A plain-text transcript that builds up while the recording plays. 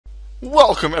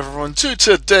Welcome everyone to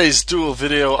today's Duel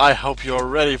video. I hope you're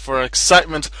ready for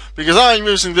excitement because I'm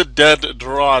using the Dead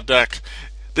Draw deck.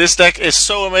 This deck is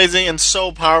so amazing and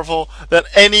so powerful that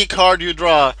any card you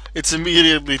draw, it's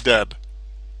immediately dead.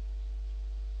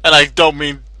 And I don't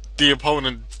mean the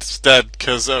opponent's dead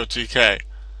because OTK.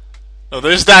 No,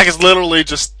 this deck is literally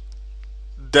just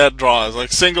dead draws,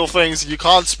 like single things you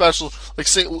can't special, like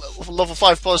level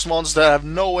 5+ monsters that have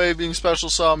no way of being special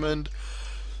summoned.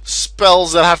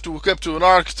 Spells that have to equip to an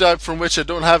archetype from which I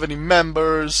don't have any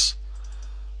members.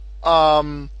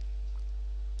 Like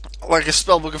a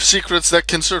spellbook of secrets that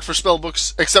can search for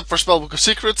spellbooks except for spellbook of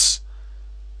secrets.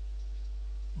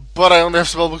 But I only have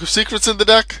spellbook of secrets in the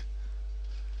deck.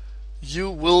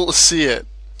 You will see it.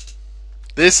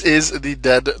 This is the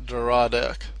Dead Draw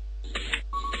deck.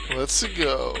 Let's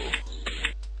go.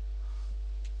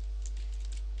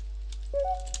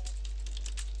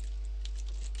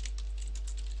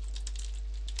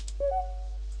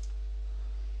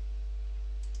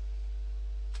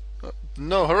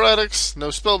 No heretics, no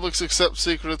spellbooks except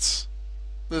secrets.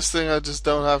 This thing I just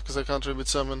don't have because I can't tribute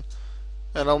summon.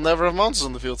 And I'll never have monsters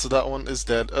on the field, so that one is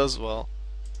dead as well.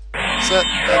 Set,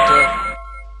 enter.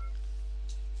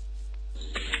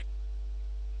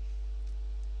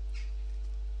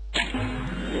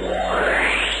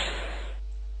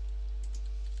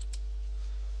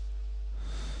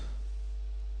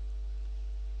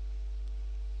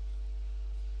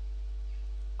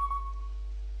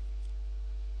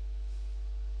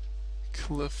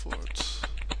 Clifford.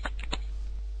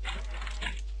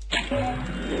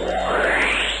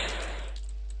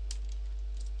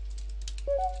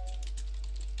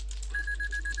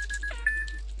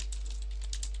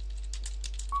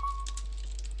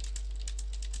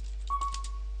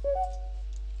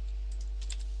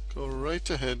 Go right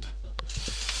ahead.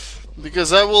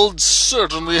 Because I will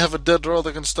certainly have a dead draw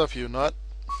that can stop you, not.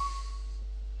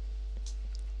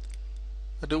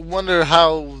 I do wonder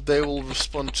how they will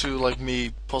respond to like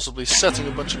me possibly setting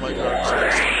a bunch of my cards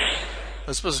next time.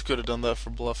 I suppose I could have done that for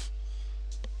bluff.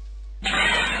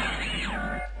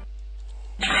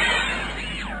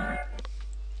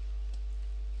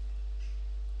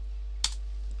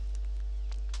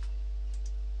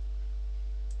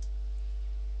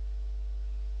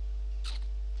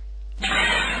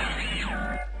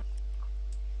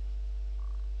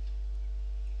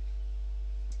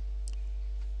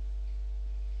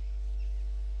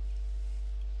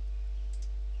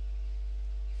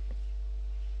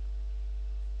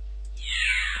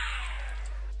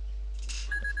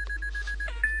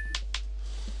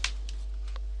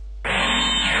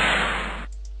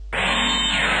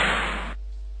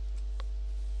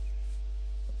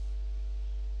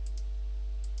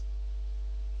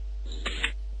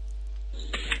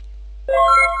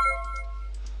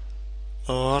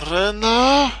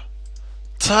 Orena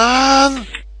Tan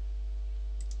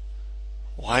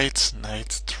White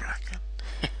Knight Dragon.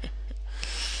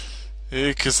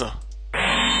 Ikuzo.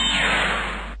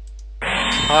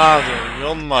 Kaado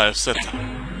 4枚伏せた.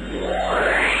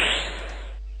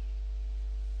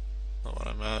 Not what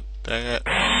I meant. Dang it.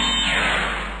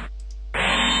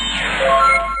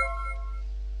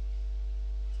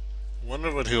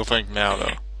 Wonder what he'll think now,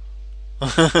 though.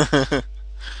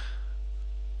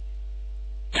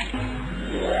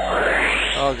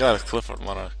 Oh god, it's Clifford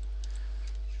Monarch.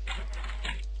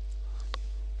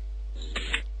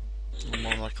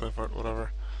 Monarch Clifford,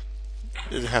 whatever.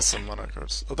 It has some Monarch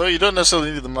cards. Although you don't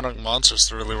necessarily need the Monarch monsters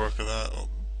to really work with that.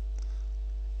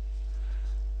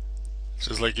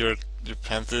 Just like your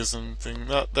Pantheism thing.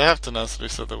 No, they have tenacity,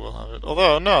 so they will have it.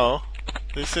 Although, no.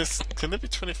 They say, can they be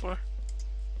 24?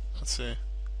 Let's see.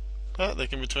 Oh, they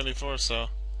can be 24, so I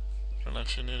don't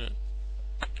actually need it.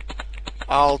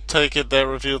 I'll take it they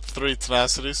revealed 3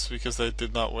 tenacities because they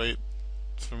did not wait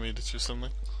for me to choose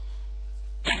something.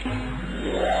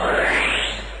 Yeah,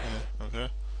 okay.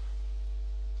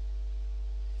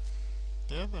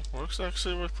 Yeah, that works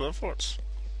actually with Cliffords.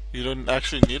 You don't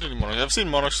actually need any Monarchs. I've seen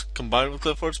Monarchs combined with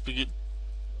Cliffords, but you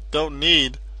don't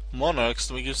need Monarchs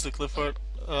to use the Clifford.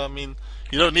 You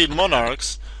don't need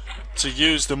Monarchs to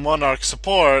use the Monarch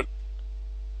support,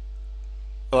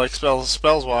 like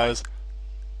spells wise,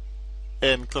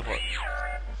 in Clifford.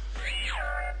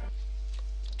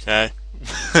 Okay.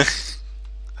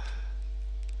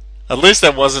 At least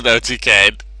that wasn't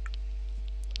OTK'd.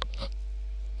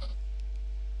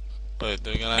 Wait,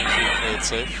 they're gonna actually play it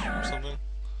safe or something?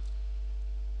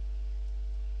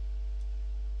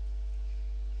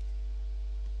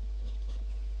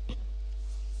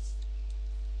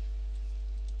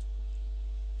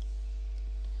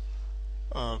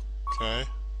 Okay.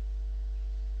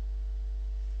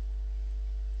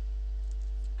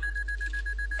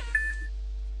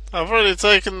 I've already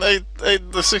taken the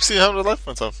 1600 life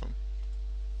points off him.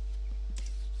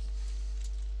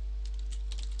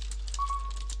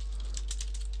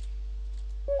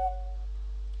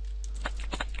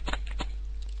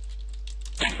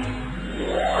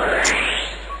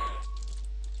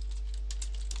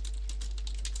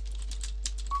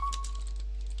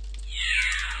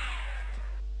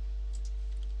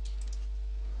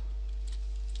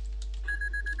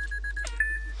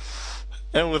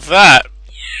 And with that,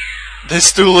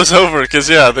 this duel is over, because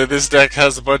yeah, this deck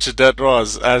has a bunch of dead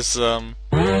draws, as you'll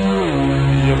be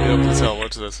able to tell.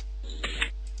 Watch this.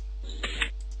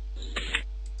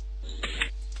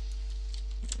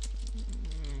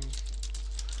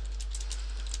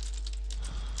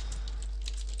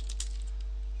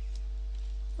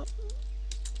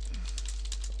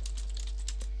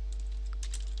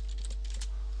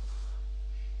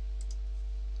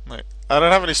 Like, I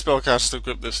don't have any spellcasters to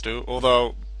equip this to,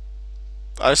 although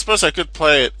I suppose I could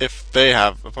play it if they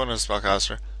have opponent's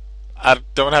spellcaster. I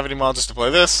don't have any monsters to play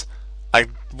this. I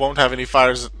won't have any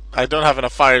fires. I don't have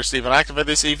enough fires to even activate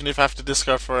this, even if I have to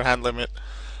discard for a hand limit.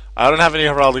 I don't have any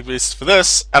heraldic beasts for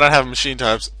this. I don't have machine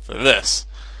types for this.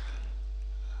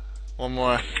 One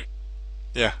more.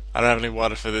 Yeah, I don't have any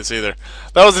water for this either.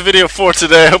 That was the video for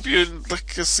today. I hope you, I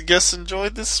guess,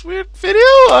 enjoyed this weird video.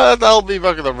 I'll be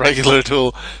back with a regular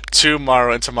duel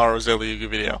tomorrow in tomorrow's daily Yugi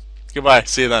video. Goodbye.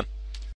 See you then.